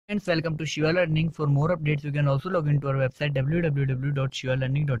Friends, welcome to Shiva Learning. For more updates, you can also log into our website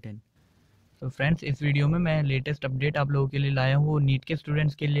www.shivalearning.in. तो friends, इस video में मैं latest update आप लोगों के लिए लाया हूँ, वो नीट के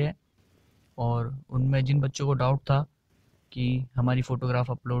स्टूडेंट्स के लिए है। और उनमें जिन बच्चों को डाउट था कि हमारी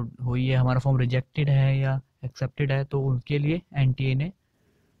फ़ोटोग्राफ अपलोड हुई है, हमारा फॉर्म रिजेक्टेड है या एक्सेप्टेड है, तो उनके लिए NTA ने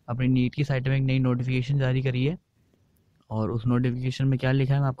अपनी नीट की साइट में एक नई नोटिफिकेशन जारी करी है। और उस नोटिफिकेशन में क्या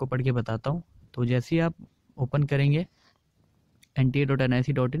लिखा है मैं आपको पढ़ के बताता हूँ। तो जैसे ही आप ओपन करेंगे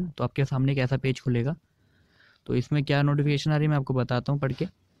nta.nic.in तो आपके सामने एक ऐसा पेज खुलेगा। तो इसमें क्या नोटिफिकेशन आ रही है मैं आपको बताता हूँ पढ़ के।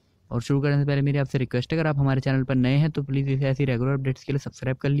 और शुरू करने से पहले मेरी आपसे रिक्वेस्ट है, अगर आप हमारे चैनल पर नए हैं तो प्लीज़ इसे ऐसी रेगुलर अपडेट्स के लिए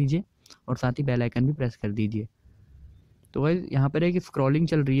सब्सक्राइब कर लीजिए और साथ ही बेल आइकन भी प्रेस कर दीजिए। तो गाइस यहाँ पर एक स्क्रॉलिंग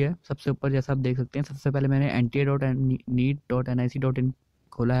चल रही है सबसे ऊपर, जैसा आप देख सकते हैं। सबसे पहले मैंने nta.neet.nic.in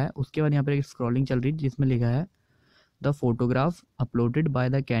खोला है, उसके बाद यहाँ पर एक स्क्रॉलिंग चल रही है जिसमें लिखा है the photograph uploaded by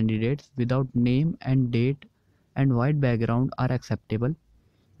the candidates without name and date and white background are acceptable.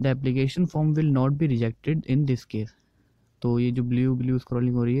 The application form will not be rejected in this case. तो ये जो ब्लू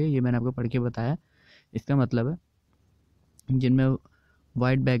स्क्रॉलिंग हो रही है ये मैंने आपको पढ़ के बताया। इसका मतलब है जिनमें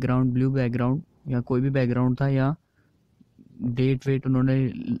वाइट बैकग्राउंड, ब्लू बैकग्राउंड या कोई भी बैकग्राउंड था या डेट वेट उन्होंने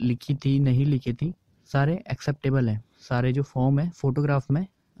लिखी थी नहीं लिखी थी, सारे एक्सेप्टेबल हैं। सारे जो फॉर्म है फोटोग्राफ में,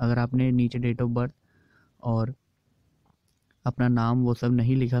 अगर आपने नीचे डेट ऑफ बर्थ और अपना नाम वो सब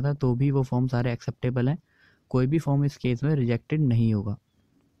नहीं लिखा था तो भी वो फॉर्म सारे एक्सेप्टेबल हैं। कोई भी फॉर्म इस केस में रिजेक्टेड नहीं होगा।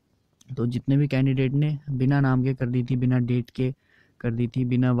 तो जितने भी कैंडिडेट ने बिना नाम के कर दी थी, बिना डेट के कर दी थी,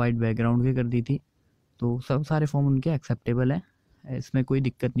 बिना वाइट बैकग्राउंड के कर दी थी, तो सब सारे फॉर्म उनके एक्सेप्टेबल हैं। इसमें कोई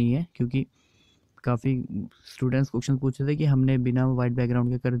दिक्कत नहीं है, क्योंकि काफ़ी स्टूडेंट्स क्वेश्चन पूछ रहे थे कि हमने बिना वाइट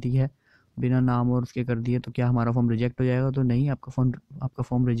बैकग्राउंड के कर दी है, बिना नाम और उसके कर दिए, तो क्या हमारा फॉर्म रिजेक्ट हो जाएगा? तो नहीं, आपका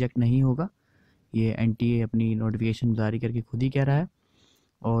फॉर्म रिजेक्ट नहीं होगा। ये NTA अपनी नोटिफिकेशन जारी करके खुद ही कह रहा है।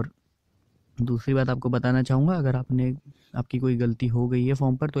 और दूसरी बात आपको बताना चाहूँगा, अगर आपकी कोई गलती हो गई है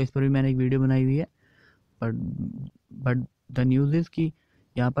फॉर्म पर तो इस पर भी मैंने एक वीडियो बनाई हुई है। बट द न्यूज़ इज़ कि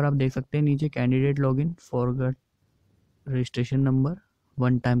यहाँ पर आप देख सकते हैं नीचे candidate login, forgot registration number,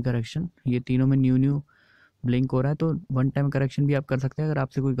 one time correction, ये तीनों में न्यू ब्लिंक हो रहा है। तो वन टाइम करेक्शन भी आप कर सकते हैं अगर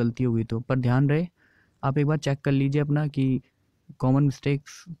आपसे कोई गलती हो गई तो। पर ध्यान रहे, आप एक बार चेक कर लीजिए अपना कि कॉमन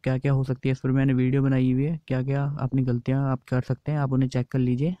मिस्टेक्स क्या क्या हो सकती है। इस पर मैंने वीडियो बनाई हुई है, क्या क्या अपनी गलतियाँ आप कर सकते हैं, आप उन्हें चेक कर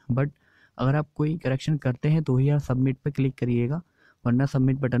लीजिए। बट अगर आप कोई करेक्शन करते हैं तो ही आप सबमिट पर क्लिक करिएगा, वरना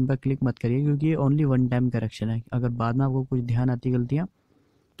सबमिट बटन पर क्लिक मत करिए, क्योंकि ये ओनली वन टाइम करेक्शन है। अगर बाद में आपको कुछ ध्यान आती गलतियाँ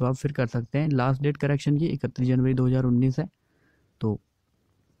तो आप फिर कर सकते हैं। लास्ट डेट करेक्शन की 31 जनवरी 2019 है, तो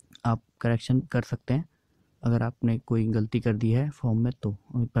आप करेक्शन कर सकते हैं अगर आपने कोई गलती कर दी है फॉर्म में। तो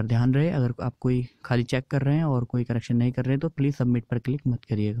पर ध्यान रहे, अगर आप कोई खाली चेक कर रहे हैं और कोई करेक्शन नहीं कर रहे हैं तो प्लीज़ सबमिट पर क्लिक मत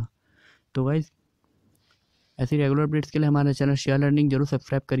करिएगा। तो गाइस, ऐसी रेगुलर अपडेट्स के लिए हमारा चैनल शिवा लर्निंग जरूर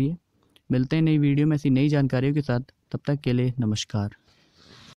सब्सक्राइब करिए। मिलते हैं नई वीडियो में ऐसी नई जानकारियों के साथ, तब तक के लिए नमस्कार।